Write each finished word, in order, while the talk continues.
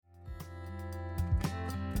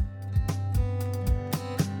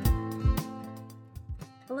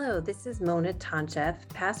Hello, this is Mona Toncheff,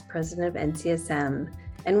 past president of NCSM,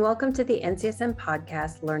 and welcome to the NCSM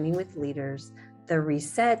podcast, Learning with Leaders, the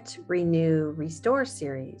Reset, Renew, Restore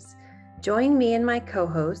series. Join me and my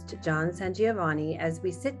co-host, John Sangiovanni, as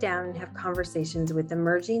we sit down and have conversations with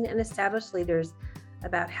emerging and established leaders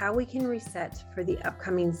about how we can reset for the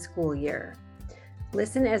upcoming school year.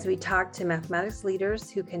 Listen as we talk to mathematics leaders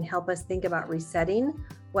who can help us think about resetting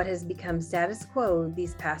what has become status quo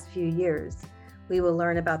these past few years. We will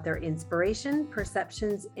learn about their inspiration,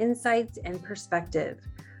 perceptions, insights, and perspective.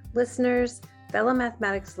 Listeners, fellow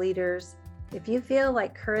mathematics leaders, if you feel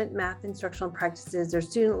like current math instructional practices or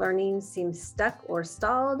student learning seems stuck or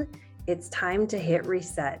stalled, it's time to hit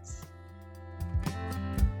reset.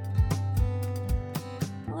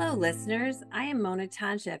 Hello, listeners. I am Mona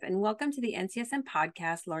Toncheff, and welcome to the NCSM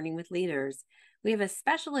podcast, Learning with Leaders. We have a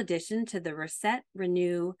special addition to the Reset,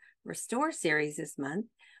 Renew, Restore series this month.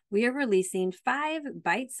 We are releasing 5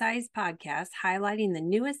 bite-sized podcasts highlighting the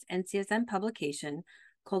newest NCSM publication,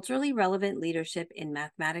 Culturally Relevant Leadership in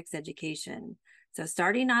Mathematics Education. So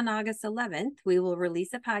starting on August 11th, we will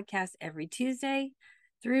release a podcast every Tuesday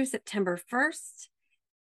through September 1st.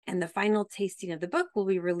 And the final tasting of the book will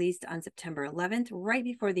be released on September 11th, right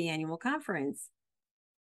before the annual conference.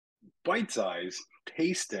 Bite-size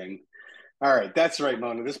tasting. All right, that's right,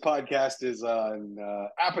 Mona. This podcast is an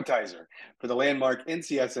appetizer for the landmark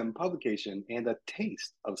NCSM publication and a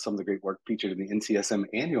taste of some of the great work featured in the NCSM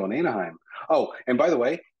annual in Anaheim. Oh, and by the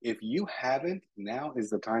way, if you haven't, now is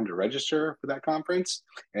the time to register for that conference.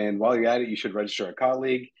 And while you're at it, you should register a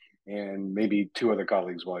colleague and maybe 2 other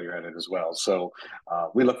colleagues while you're at it as well. So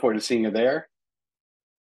we look forward to seeing you there.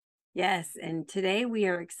 Yes, and today we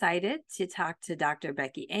are excited to talk to Dr.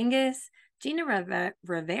 Becky Angus, Gina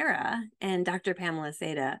Rivera, and Dr. Pamela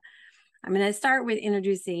Seda. I'm going to start with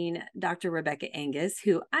introducing Dr. Rebecca Angus,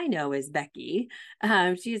 who I know is Becky.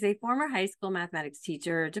 She is a former high school mathematics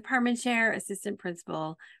teacher, department chair, assistant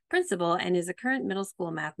principal, and is a current middle school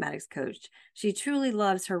mathematics coach. She truly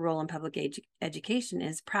loves her role in public education and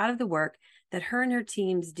is proud of the work that her and her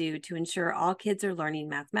teams do to ensure all kids are learning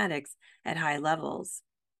mathematics at high levels.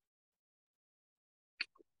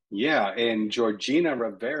 Yeah, and Georgina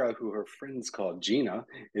Rivera, who her friends call Gina,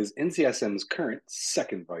 is NCSM's current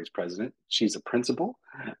 2nd vice president. She's a principal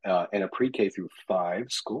in a pre-K through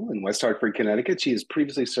 5 school in West Hartford, Connecticut. She has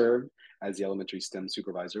previously served as the elementary STEM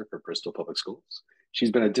supervisor for Bristol Public Schools.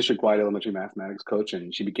 She's been a district-wide elementary mathematics coach,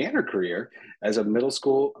 and she began her career as a middle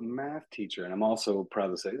school math teacher. And I'm also proud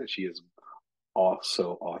to say that she has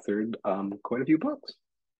also authored quite a few books.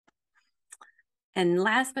 And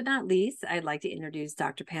last but not least, I'd like to introduce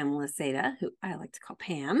Dr. Pamela Seda, who I like to call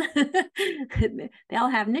Pam. They all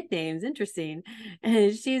have nicknames, interesting.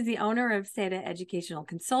 She is the owner of Seda Educational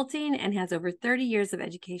Consulting and has over 30 years of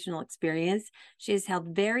educational experience. She has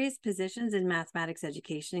held various positions in mathematics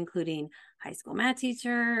education, including high school math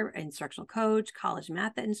teacher, instructional coach, college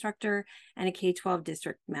math instructor, and a K-12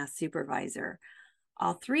 district math supervisor.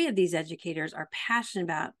 All 3 of these educators are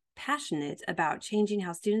passionate about changing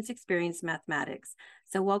how students experience mathematics.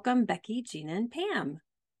 So welcome, Becky, Gina, and Pam.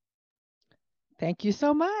 Thank you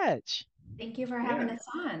so much. Thank you for having us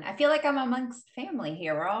on. I feel like I'm amongst family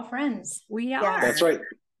here. We're all friends. We are. That's right.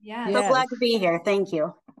 Yeah. So glad to be here. Thank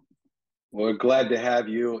you. We're glad to have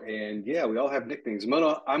you. And yeah, we all have nicknames.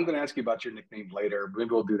 Mona, I'm going to ask you about your nickname later. Maybe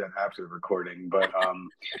we'll do that after the recording, but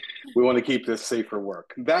we want to keep this safe for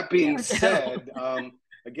work. That being said,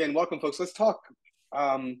 again, welcome, folks. Let's talk.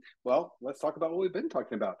 Let's talk about what we've been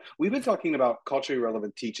talking about. We've been talking about culturally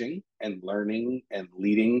relevant teaching and learning and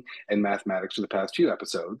leading in mathematics for the past few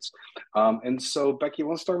episodes. And so, Becky, I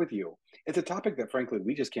want to start with you. It's a topic that, frankly,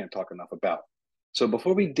 we just can't talk enough about. So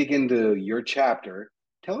before we dig into your chapter,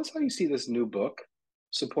 tell us how you see this new book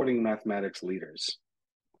supporting mathematics leaders.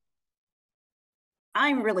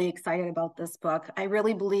 I'm really excited about this book. I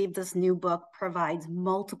really believe this new book provides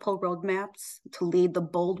multiple roadmaps to lead the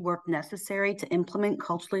bold work necessary to implement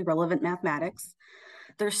culturally relevant mathematics.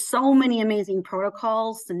 There's so many amazing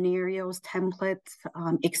protocols, scenarios, templates,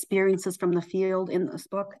 experiences from the field in this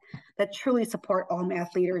book that truly support all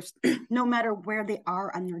math leaders, no matter where they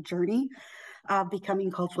are on their journey of becoming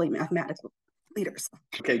culturally mathematical leaders.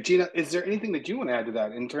 Okay, Gina, is there anything that you want to add to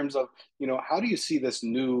that in terms of, how do you see this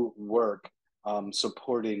new work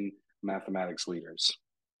supporting mathematics leaders?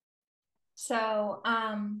 So,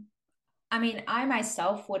 I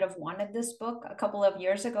myself would have wanted this book a couple of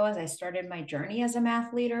years ago as I started my journey as a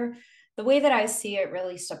math leader. The way that I see it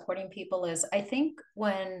really supporting people is, I think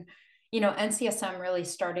when, NCSM really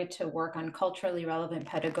started to work on culturally relevant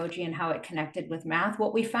pedagogy and how it connected with math,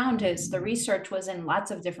 what we found is the research was in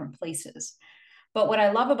lots of different places. But what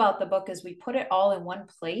I love about the book is we put it all in one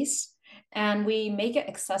place and we make it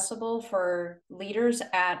accessible for leaders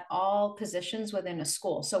at all positions within a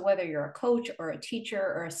school. So whether you're a coach or a teacher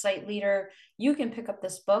or a site leader, you can pick up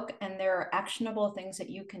this book, and there are actionable things that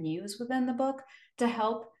you can use within the book to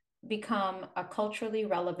help become a culturally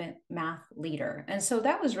relevant math leader. And so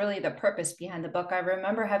that was really the purpose behind the book. I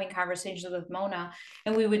remember having conversations with Mona,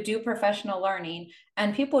 and we would do professional learning,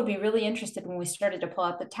 and people would be really interested when we started to pull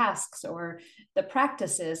out the tasks or the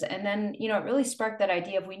practices. And then, you know, it really sparked that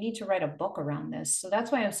idea of we need to write a book around this. So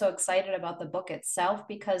that's why I'm so excited about the book itself,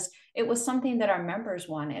 because it was something that our members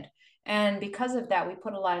wanted. And because of that, we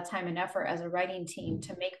put a lot of time and effort as a writing team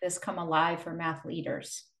to make this come alive for math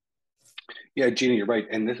leaders. Yeah, Gina, you're right.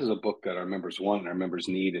 And this is a book that our members want and our members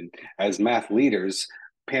need. And as math leaders,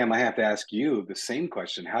 Pam, I have to ask you the same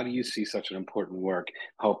question. How do you see such an important work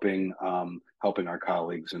helping helping our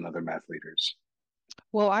colleagues and other math leaders?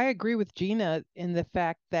 Well, I agree with Gina in the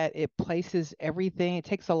fact that it places everything, it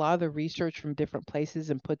takes a lot of the research from different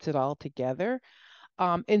places and puts it all together.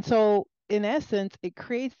 And so, in essence, it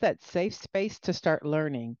creates that safe space to start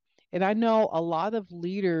learning. And I know a lot of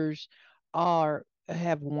leaders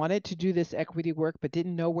have wanted to do this equity work, but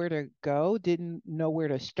didn't know where to go, didn't know where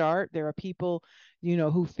to start. There are people,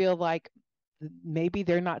 who feel like maybe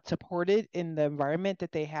they're not supported in the environment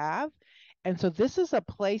that they have. And so this is a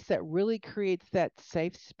place that really creates that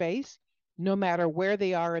safe space, no matter where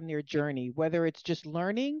they are in their journey, whether it's just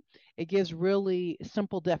learning, it gives really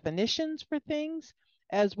simple definitions for things,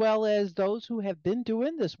 as well as those who have been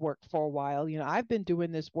doing this work for a while. I've been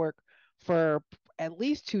doing this work for at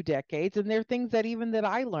least 2 decades, and there are things that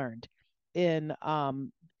I learned in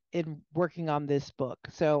working on this book.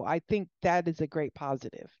 So I think that is a great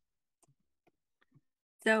positive.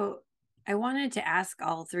 So I wanted to ask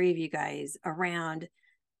all three of you guys around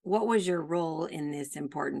what was your role in this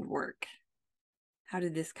important work? How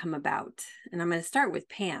did this come about? And I'm going to start with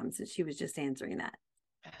Pam, since she was just answering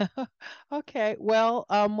that. Okay. Well,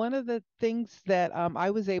 one of the things that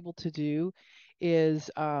I was able to do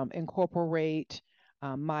is incorporate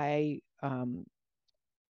my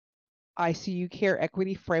ICU Care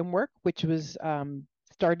Equity Framework, which was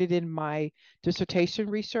started in my dissertation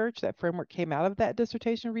research. That framework came out of that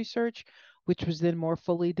dissertation research, which was then more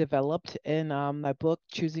fully developed in my book,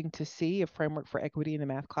 Choosing to See, a Framework for Equity in the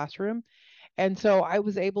Math Classroom. And so I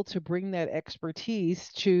was able to bring that expertise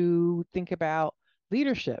to think about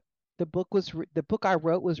leadership. The book I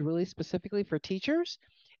wrote was really specifically for teachers.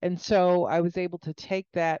 And so I was able to take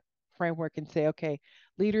that framework and say, okay,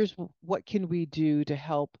 leaders, what can we do to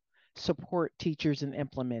help support teachers in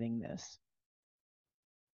implementing this?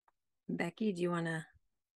 Becky, do you want to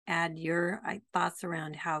add your thoughts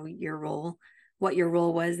around what your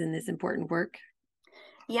role was in this important work?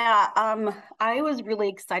 Yeah, I was really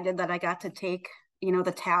excited that I got to take,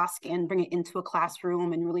 the task and bring it into a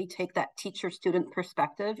classroom and really take that teacher-student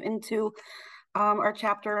perspective into our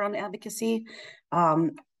chapter on advocacy.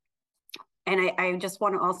 And I just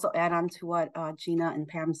want to also add on to what Gina and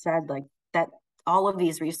Pam said, like that all of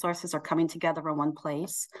these resources are coming together in one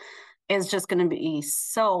place is just going to be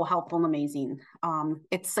so helpful and amazing.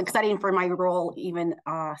 It's exciting for my role, even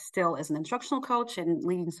still as an instructional coach and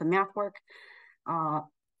leading some math work.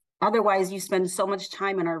 Otherwise, you spend so much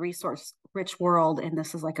time in our resource-rich world, and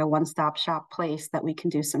this is like a one-stop shop place that we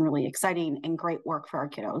can do some really exciting and great work for our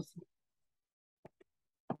kiddos.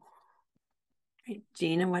 Right.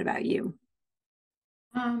 Gina, what about you?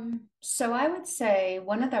 So I would say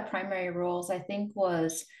one of the primary roles, I think,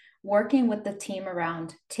 was working with the team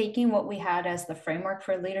around taking what we had as the framework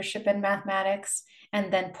for leadership in mathematics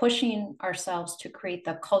and then pushing ourselves to create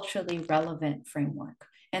the culturally relevant framework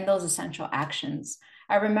and those essential actions.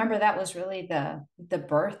 I remember that was really the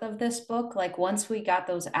birth of this book. Like once we got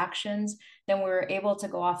those actions, then we were able to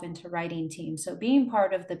go off into writing teams. So being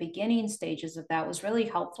part of the beginning stages of that was really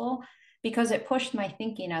helpful because it pushed my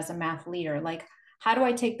thinking as a math leader. Like, how do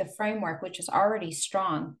I take the framework, which is already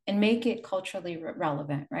strong, and make it culturally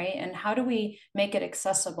relevant, right? And how do we make it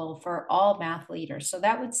accessible for all math leaders? So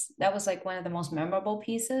that was like one of the most memorable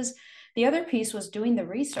pieces. The other piece was doing the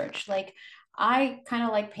research. Like I kind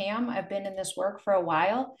of like Pam, I've been in this work for a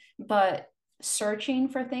while, but searching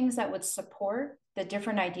for things that would support the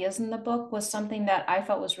different ideas in the book was something that I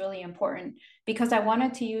felt was really important because I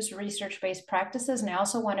wanted to use research-based practices and I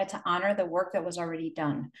also wanted to honor the work that was already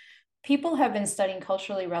done. people have been studying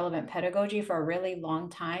culturally relevant pedagogy for a really long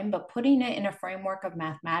time, but putting it in a framework of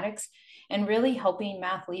mathematics and really helping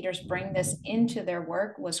math leaders bring this into their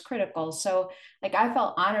work was critical. So like I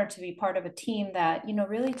felt honored to be part of a team that, you know,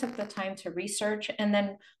 really took the time to research and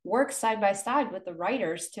then work side by side with the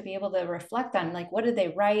writers to be able to reflect on like, what did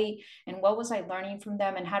they write and what was I learning from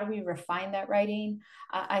them and how do we refine that writing?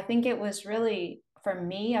 I think it was really, for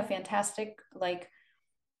me, a fantastic like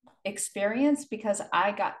experience because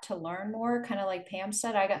I got to learn more, kind of like Pam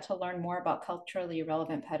said, I got to learn more about culturally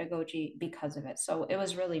relevant pedagogy because of it. So it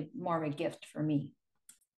was really more of a gift for me.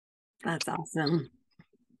 That's awesome.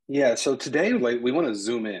 Yeah, so today, like, we want to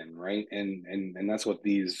zoom in, right? And that's what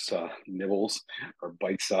these nibbles or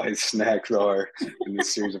bite-sized snacks are in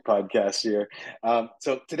this series of podcasts here.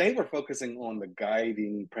 So today we're focusing on the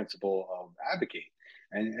guiding principle of advocate,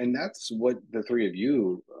 and that's what the three of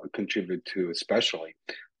you contribute to, especially.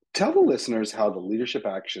 Tell the listeners how the leadership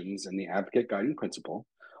actions and the advocate guiding principle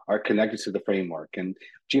are connected to the framework. And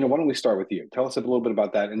Gina, why don't we start with you? Tell us a little bit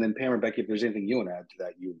about that, and then Pam or Becky, if there's anything you want to add to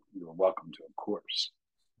that, you're welcome to, of course.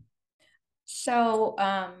 So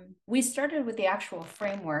we started with the actual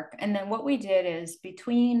framework. And then what we did is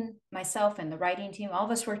between myself and the writing team, all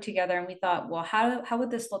of us worked together and we thought, well, how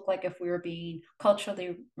would this look like if we were being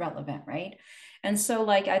culturally relevant, right? And so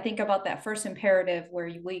like, I think about that first imperative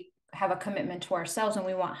where we have a commitment to ourselves and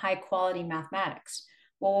we want high quality mathematics.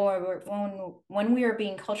 Well, when we are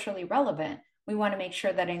being culturally relevant, we want to make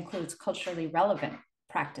sure that it includes culturally relevant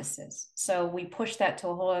practices. So we pushed that to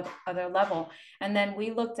a whole other level. And then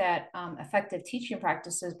we looked at effective teaching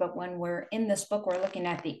practices, but when we're in this book, we're looking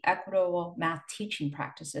at the equitable math teaching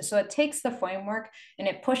practices. So it takes the framework and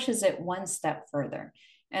it pushes it one step further.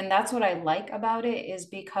 And that's what I like about it is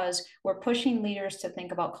because we're pushing leaders to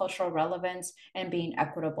think about cultural relevance and being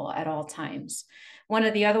equitable at all times. One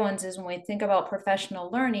of the other ones is when we think about professional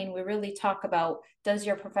learning, we really talk about, does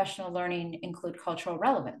your professional learning include cultural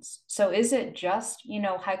relevance? So is it just, you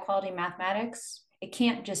know, high quality mathematics? It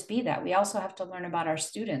can't just be that. We also have to learn about our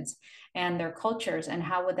students and their cultures and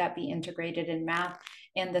how would that be integrated in math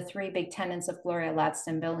and the three big tenets of Gloria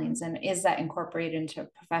Ladson-Billings, and is that incorporated into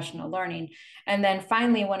professional learning? And then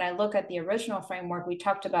finally, when I look at the original framework, we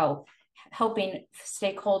talked about helping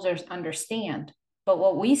stakeholders understand. But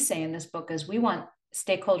what we say in this book is we want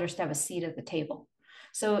stakeholders to have a seat at the table.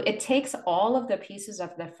 So it takes all of the pieces of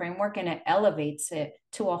the framework and it elevates it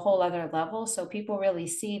to a whole other level. So people really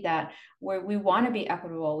see that we want to be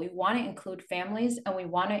equitable, we want to include families, and we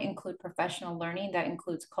want to include professional learning that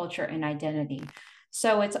includes culture and identity.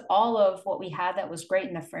 So it's all of what we had that was great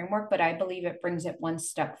in the framework, but I believe it brings it one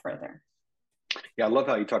step further. Yeah, I love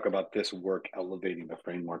how you talk about this work elevating the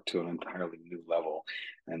framework to an entirely new level.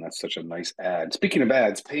 And that's such a nice add. Speaking of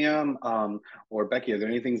ads, Pam or Becky, are there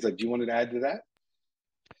any things that you wanted to add to that?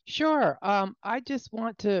 Sure. I just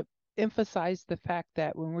want to emphasize the fact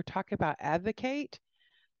that when we're talking about advocate,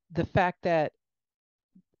 the fact that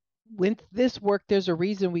with this work, there's a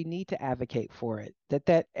reason we need to advocate for it.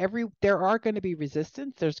 There are going to be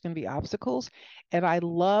resistance, there's going to be obstacles, and I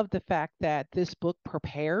love the fact that this book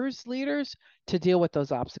prepares leaders to deal with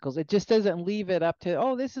those obstacles. It just doesn't leave it up to,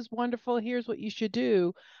 oh, this is wonderful, here's what you should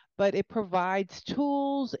do, but it provides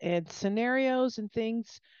tools and scenarios and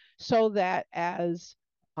things so that as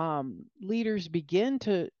leaders begin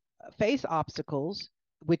to face obstacles,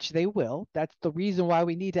 which they will, that's the reason why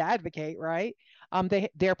we need to advocate, right?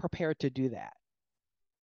 They're prepared to do that.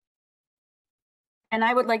 And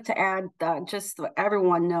I would like to add that just so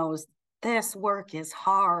everyone knows, this work is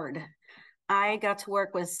hard. I got to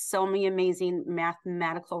work with so many amazing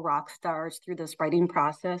mathematical rock stars through this writing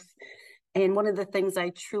process. And one of the things I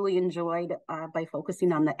truly enjoyed by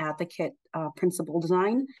focusing on the advocate principle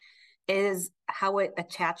design is how it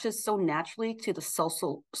attaches so naturally to the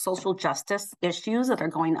social justice issues that are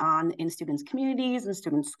going on in students' communities and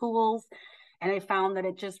student schools. And I found that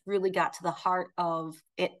it just really got to the heart of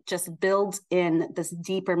it, just builds in this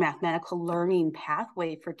deeper mathematical learning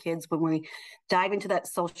pathway for kids when we dive into that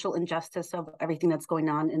social injustice of everything that's going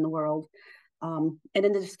on in the world. And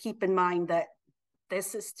then to just keep in mind that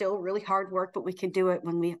this is still really hard work, but we can do it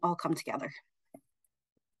when we all come together.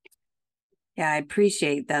 Yeah, I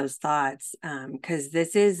appreciate those thoughts because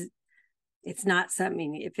it's not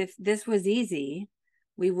something, if this was easy,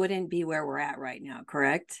 we wouldn't be where we're at right now,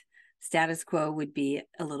 correct? Status quo would be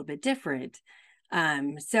a little bit different.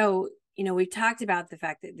 So, we've talked about the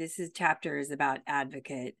fact that this chapter is about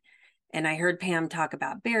advocate. And I heard Pam talk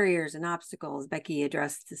about barriers and obstacles. Becky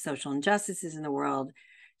addressed the social injustices in the world.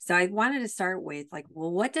 So I wanted to start with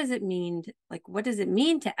what does it mean? What does it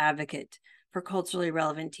mean to advocate for culturally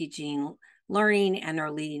relevant teaching, learning and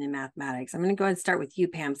or leading in mathematics? I'm going to go ahead and start with you,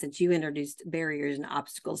 Pam, since you introduced barriers and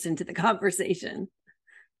obstacles into the conversation.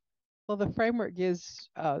 Well, the framework gives,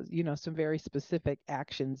 some very specific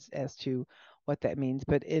actions as to what that means.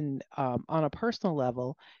 But on a personal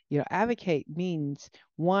level, advocate means,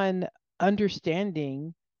 one,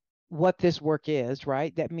 understanding what this work is,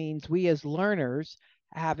 right? That means we as learners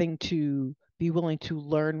having to be willing to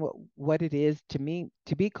learn what it is to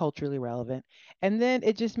be culturally relevant. And then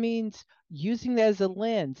it just means using that as a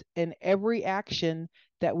lens in every action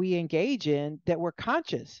that we engage in, that we're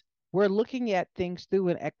conscious. We're looking at things through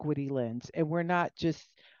an equity lens, and we're not just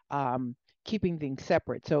keeping things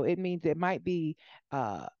separate. So it means it might be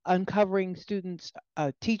uncovering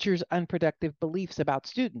teachers' unproductive beliefs about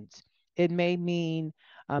students. It may mean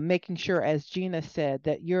making sure, as Gina said,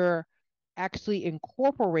 that you're actually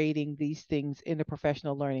incorporating these things into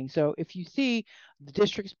professional learning. So if you see the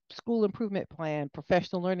district school improvement plan,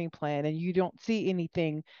 professional learning plan, and you don't see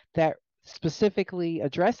anything that specifically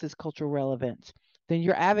addresses cultural relevance, then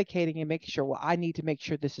you're advocating and making sure, well, I need to make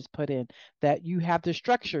sure this is put in, that you have the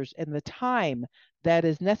structures and the time that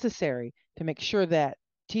is necessary to make sure that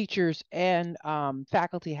teachers and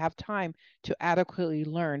faculty have time to adequately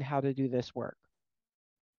learn how to do this work.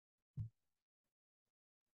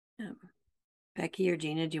 Becky or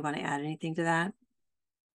Gina, do you want to add anything to that?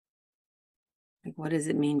 Like, what does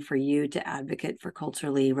it mean for you to advocate for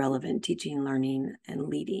culturally relevant teaching, learning, and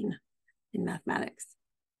leading in mathematics?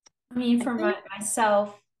 I mean, for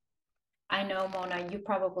myself, I know, Mona, you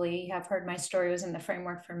probably have heard my story was in the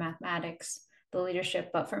framework for mathematics, the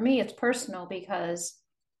leadership, but for me, it's personal because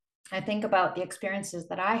I think about the experiences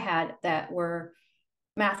that I had that were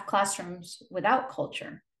math classrooms without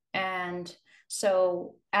culture. And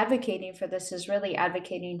so advocating for this is really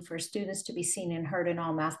advocating for students to be seen and heard in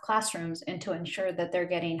all math classrooms, and to ensure that they're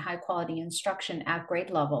getting high quality instruction at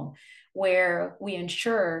grade level, where we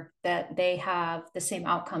ensure that they have the same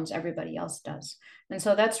outcomes everybody else does. And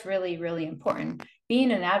so that's really, really important.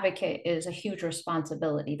 Being an advocate is a huge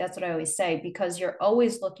responsibility. That's what I always say, because you're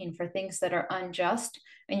always looking for things that are unjust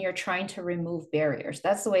and you're trying to remove barriers.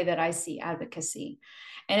 That's the way that I see advocacy.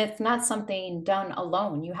 And it's not something done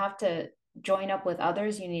alone. You have to join up with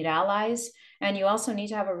others. You need allies. And you also need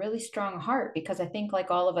to have a really strong heart, because I think,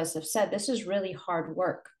 like all of us have said, this is really hard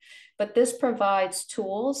work. But this provides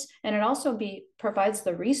tools, and it also provides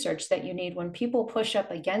the research that you need when people push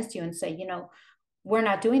up against you and say, we're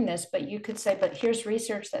not doing this, but you could say, but here's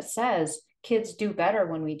research that says kids do better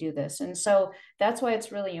when we do this. And so that's why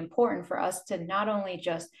it's really important for us to not only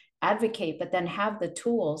just advocate, but then have the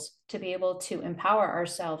tools to be able to empower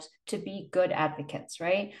ourselves to be good advocates,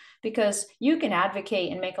 right? Because you can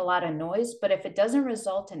advocate and make a lot of noise, but if it doesn't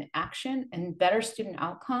result in action and better student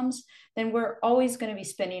outcomes, then we're always going to be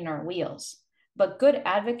spinning our wheels. But good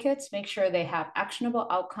advocates make sure they have actionable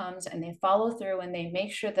outcomes, and they follow through, and they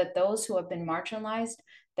make sure that those who have been marginalized,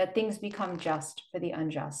 that things become just for the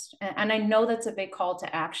unjust. And I know that's a big call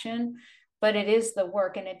to action, but it is the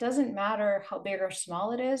work. And it doesn't matter how big or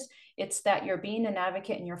small it is. It's that you're being an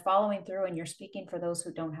advocate and you're following through and you're speaking for those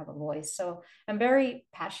who don't have a voice. So I'm very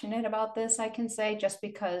passionate about this, I can say, just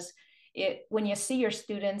because when you see your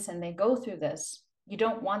students and they go through this, you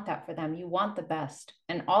don't want that for them. You want the best.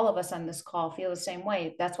 And all of us on this call feel the same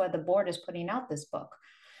way. That's why the board is putting out this book.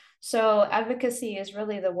 So advocacy is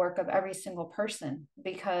really the work of every single person,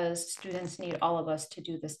 because students need all of us to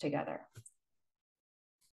do this together.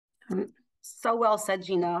 So well said,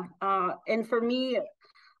 Gina. And for me,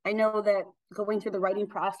 I know that going through the writing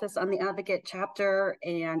process on the advocate chapter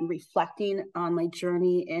and reflecting on my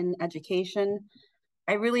journey in education,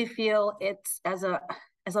 I really feel it's as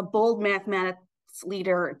a bold mathematics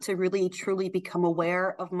leader to really truly become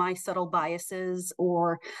aware of my subtle biases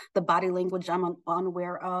or the body language I'm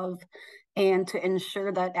unaware of, and to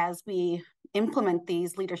ensure that as we implement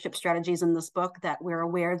these leadership strategies in this book, that we're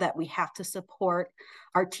aware that we have to support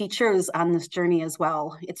our teachers on this journey as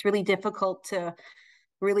well. It's really difficult to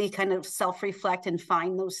really kind of self-reflect and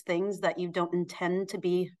find those things that you don't intend to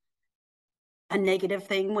be a negative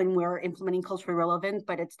thing when we're implementing culturally relevant,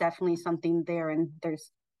 but it's definitely something there. And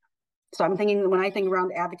so I'm thinking, when I think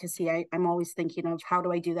around advocacy, I'm always thinking of how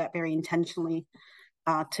do I do that very intentionally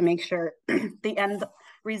to make sure the end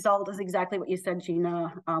result is exactly what you said,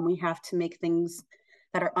 Gina. We have to make things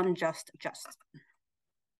that are unjust just.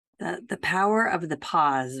 The power of the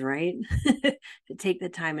pause, right? To take the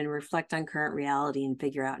time and reflect on current reality and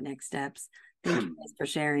figure out next steps. Thank you guys for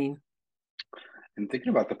sharing. And thinking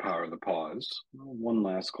about the power of the pause, one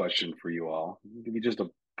last question for you all. I'll give you just a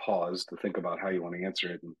pause to think about how you want to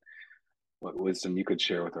answer it and what wisdom you could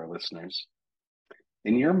share with our listeners.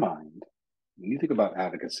 In your mind, when you think about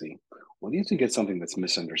advocacy, what do you think is something that's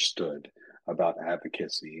misunderstood about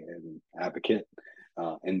advocacy and advocate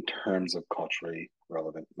in terms of culturally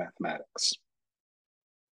relevant mathematics?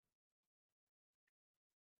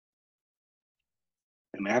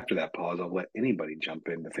 And after that pause, I'll let anybody jump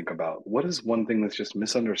in to think about what is one thing that's just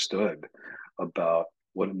misunderstood about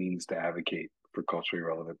what it means to advocate for culturally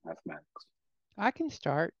relevant mathematics. I can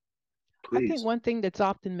start. I think Please. one thing that's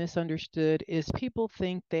often misunderstood is people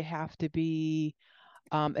think they have to be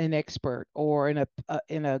an expert or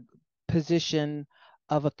in a position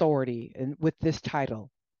of authority and with this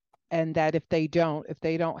title, and that if they don't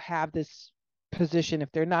have this position,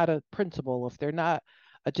 if they're not a principal, if they're not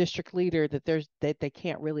a district leader, that they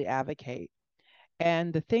can't really advocate.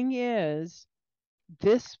 And the thing is,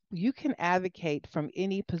 this you can advocate from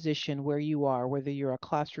any position where you are, whether you're a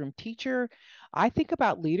classroom teacher. I think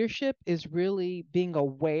about leadership is really being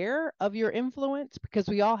aware of your influence, because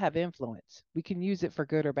we all have influence. We can use it for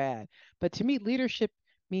good or bad. But to me, leadership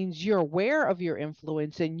means you're aware of your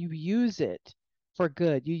influence and you use it for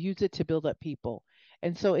good. You use it to build up people.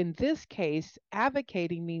 And so in this case,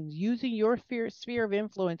 advocating means using your sphere of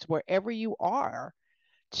influence wherever you are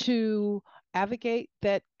to advocate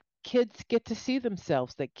that kids get to see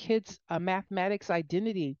themselves, that kids' mathematics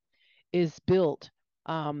identity is built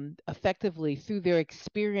effectively through their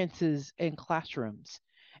experiences in classrooms.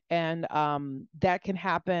 And that can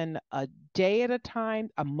happen a day at a time,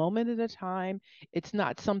 a moment at a time. It's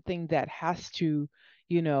not something that has to,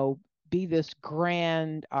 be this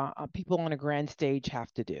grand, people on a grand stage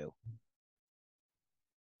have to do.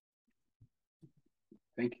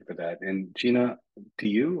 Thank you for that. And Gina, do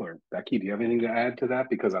you or Becky, do you have anything to add to that?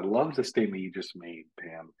 Because I love the statement you just made,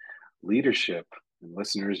 Pam. Leadership, and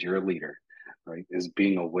listeners, you're a leader, right? Is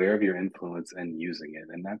being aware of your influence and using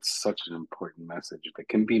it. And that's such an important message that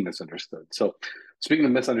can be misunderstood. So speaking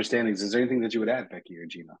of misunderstandings, is there anything that you would add, Becky or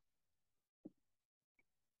Gina?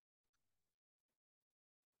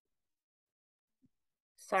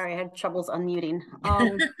 Sorry, I had troubles unmuting.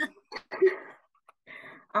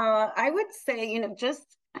 I would say,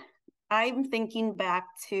 I'm thinking back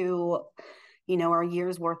to, our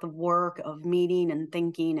year's worth of work of meeting and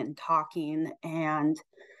thinking and talking, and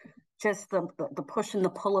just the push and the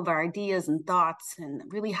pull of our ideas and thoughts, and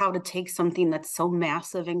really how to take something that's so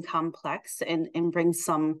massive and complex and bring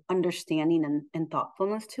some understanding and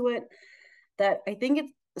thoughtfulness to it. That I think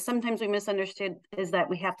it's sometimes we misunderstood is that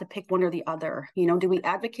we have to pick one or the other. Do we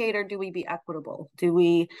advocate or do we be equitable? Do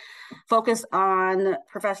we focus on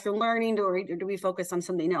professional learning or do we focus on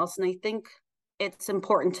something else? And I think it's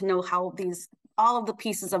important to know how all of the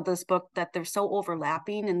pieces of this book, that they're so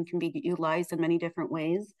overlapping and can be utilized in many different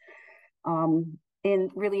ways.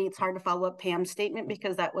 And really, it's hard to follow up Pam's statement,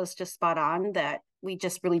 because that was just spot on, that we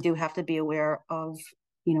just really do have to be aware of,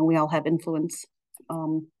 we all have influence.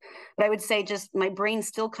 But I would say just my brain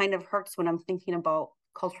still kind of hurts when I'm thinking about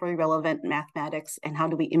culturally relevant mathematics and how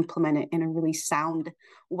do we implement it in a really sound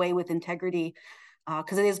way with integrity,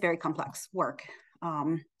 because it is very complex work.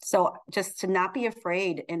 So just to not be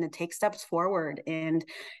afraid and to take steps forward and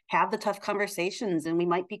have the tough conversations, and we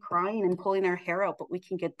might be crying and pulling our hair out, but we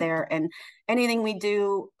can get there, and anything we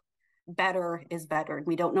do better is better.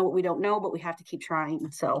 We don't know what we don't know, but we have to keep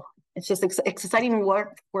trying. So it's just exciting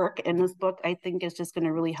work. And this book, I think, is just going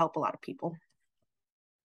to really help a lot of people.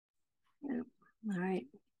 Yeah. All right.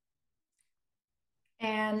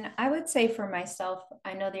 And I would say for myself,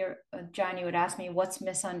 I know John, you would ask me what's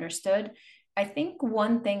misunderstood. I think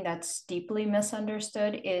one thing that's deeply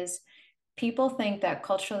misunderstood is people think that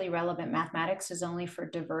culturally relevant mathematics is only for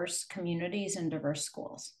diverse communities and diverse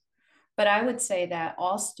schools. But I would say that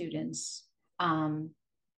all students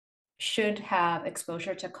should have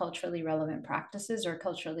exposure to culturally relevant practices or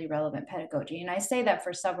culturally relevant pedagogy. And I say that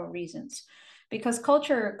for several reasons. Because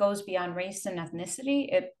culture goes beyond race and ethnicity.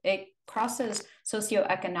 It crosses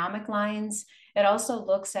socioeconomic lines. It also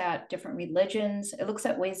looks at different religions. It looks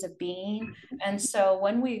at ways of being. And so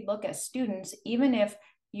when we look at students, even if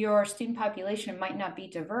your student population might not be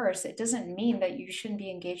diverse, it doesn't mean that you shouldn't be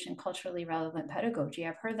engaged in culturally relevant pedagogy.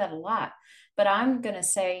 I've heard that a lot. But I'm going to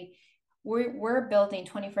say, we're building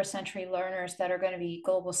 21st century learners that are going to be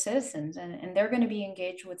global citizens, and they're going to be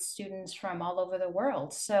engaged with students from all over the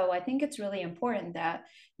world. So I think it's really important that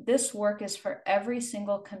this work is for every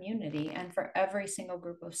single community and for every single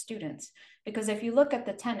group of students. Because if you look at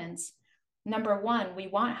the tenets, number one, we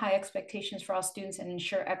want high expectations for all students and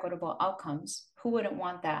ensure equitable outcomes. Who wouldn't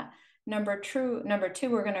want that? Number two,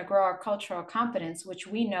 we're going to grow our cultural competence, which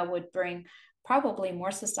we know would bring probably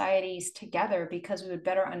more societies together because we would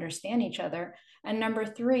better understand each other. And number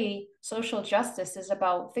three, social justice is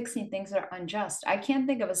about fixing things that are unjust. I can't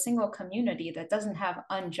think of a single community that doesn't have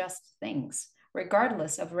unjust things,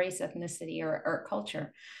 regardless of race, ethnicity, or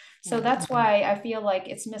culture. So that's why I feel like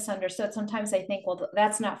it's misunderstood. Sometimes I think, well,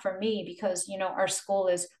 that's not for me because, our school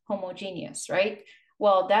is homogeneous, right?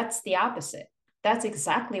 Well, that's the opposite. That's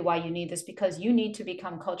exactly why you need this, because you need to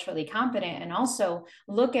become culturally competent and also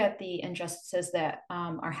look at the injustices that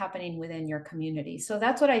are happening within your community. So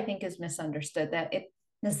that's what I think is misunderstood, that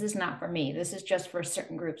this is not for me. This is just for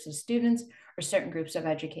certain groups of students or certain groups of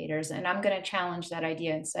educators. And I'm going to challenge that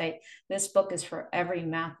idea and say, this book is for every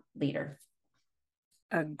math leader.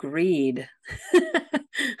 Agreed.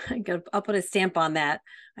 I'll put a stamp on that.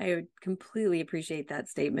 I would completely appreciate that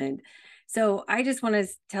statement. So I just want to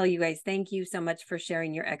tell you guys, thank you so much for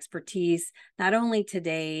sharing your expertise, not only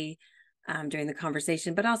today during the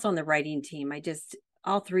conversation, but also on the writing team.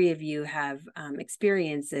 All three of you have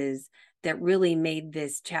experiences that really made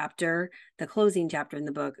this chapter, the closing chapter in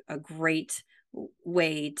the book, a great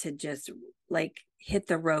way to just hit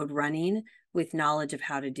the road running with knowledge of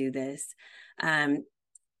how to do this.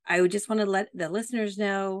 I would just want to let the listeners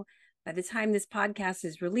know, by the time this podcast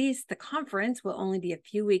is released, the conference will only be a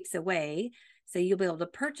few weeks away. So you'll be able to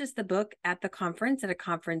purchase the book at the conference at a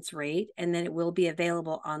conference rate, and then it will be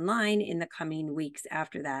available online in the coming weeks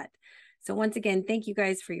after that. So once again, thank you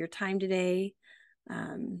guys for your time today.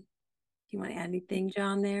 Do you want to add anything,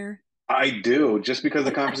 John, there? I do. Just because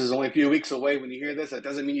the conference is only a few weeks away when you hear this, that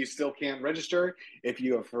doesn't mean you still can't register. If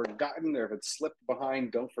you have forgotten or if it's slipped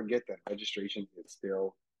behind, don't forget that registration is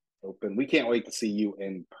still open. We can't wait to see you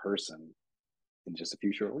in person in just a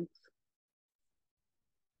few short weeks.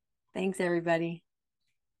 Thanks, everybody.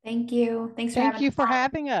 Thank you. Thank you for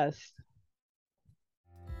having us.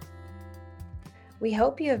 We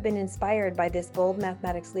hope you have been inspired by this bold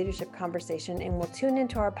mathematics leadership conversation and will tune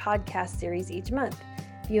into our podcast series each month.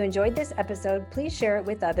 If you enjoyed this episode, please share it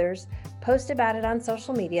with others, post about it on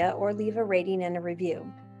social media, or leave a rating and a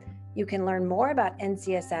review. You can learn more about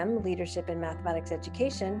NCSM, Leadership in Mathematics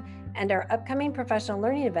Education, and our upcoming professional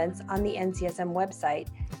learning events on the NCSM website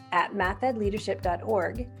at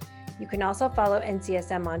mathedleadership.org. You can also follow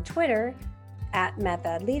NCSM on Twitter at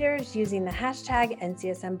mathedleaders using the hashtag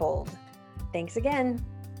NCSMBold. Thanks again.